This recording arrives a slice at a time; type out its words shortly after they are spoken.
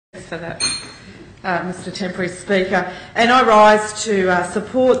Thanks for that, Mr Temporary Speaker. And I rise to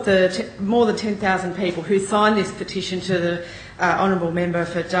support the more than 10,000 people who signed this petition to the Honourable Member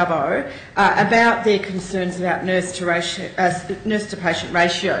for Dubbo about their concerns about nurse-to-patient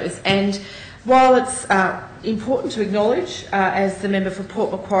ratios. And while it's important to acknowledge, as the member for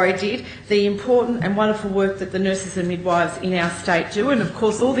Port Macquarie did, the important and wonderful work that the nurses and midwives in our state do, and of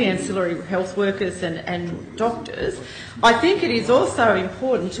course all the ancillary health workers and doctors, I think it is also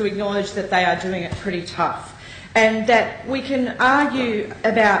important to acknowledge that they are doing it pretty tough. And that we can argue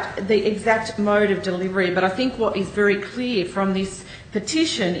about the exact mode of delivery, but I think what is very clear from this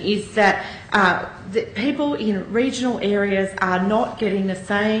petition is that people in regional areas are not getting the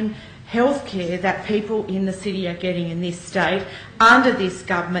same healthcare that people in the city are getting in this state under this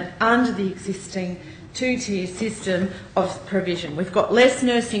government, under the existing two-tier system of provision. We've got less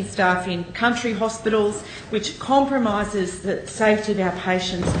nursing staff in country hospitals, which compromises the safety of our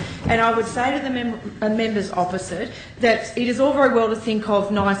patients. And I would say to the members opposite that it is all very well to think of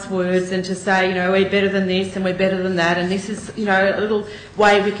nice words and to say, you know, we're better than this and we're better than that, and this is, you know, a little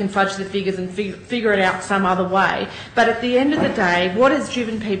way we can fudge the figures and figure it out some other way. But at the end of the day, what has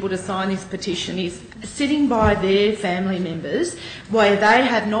driven people to sign this petition is sitting by their family members where they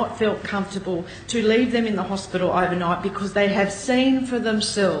have not felt comfortable to leave them in the hospital overnight because they have seen for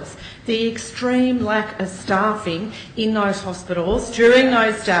themselves the extreme lack of staffing in those hospitals during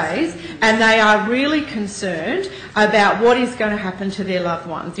those days, and they are really concerned about what is going to happen to their loved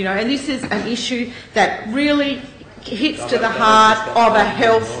ones. You know, and this is an issue that really hits to the heart of a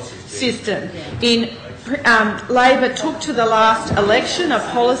health system. Labor took to the last election a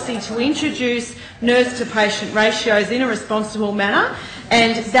policy to introduce nurse-to-patient ratios in a responsible manner,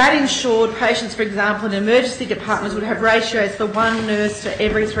 and that ensured patients, for example, in emergency departments would have ratios for one nurse to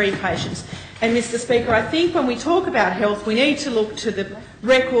every 3 patients. And, Mr Speaker, I think when we talk about health, we need to look to the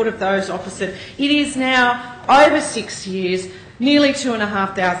record of those opposite. It is now over 6 years, nearly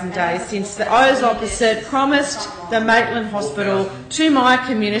 2,500 days since those opposite promised the Maitland Hospital to my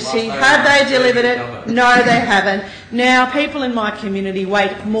community. Have they delivered it? No, they haven't. Now people in my community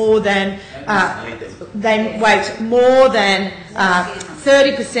wait more than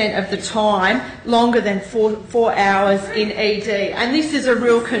 30% of the time, longer than 4 hours in ED, and this is a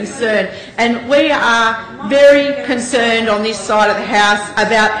real concern. And we are very concerned on this side of the House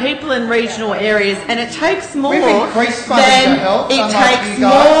about people in regional areas, and it takes more than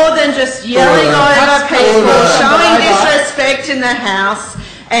just yelling over people, showing disrespect in the House,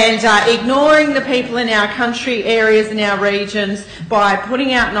 and ignoring the people in our country areas and our regions by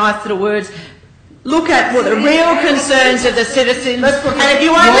putting out nice little words. Look at what the real concerns of the citizens, and if you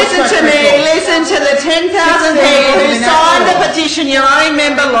won't listen to me, listen to the 10,000 people who signed the petition your own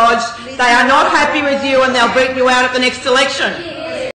member lodged. They are not happy with you and they'll beat you out at the next election.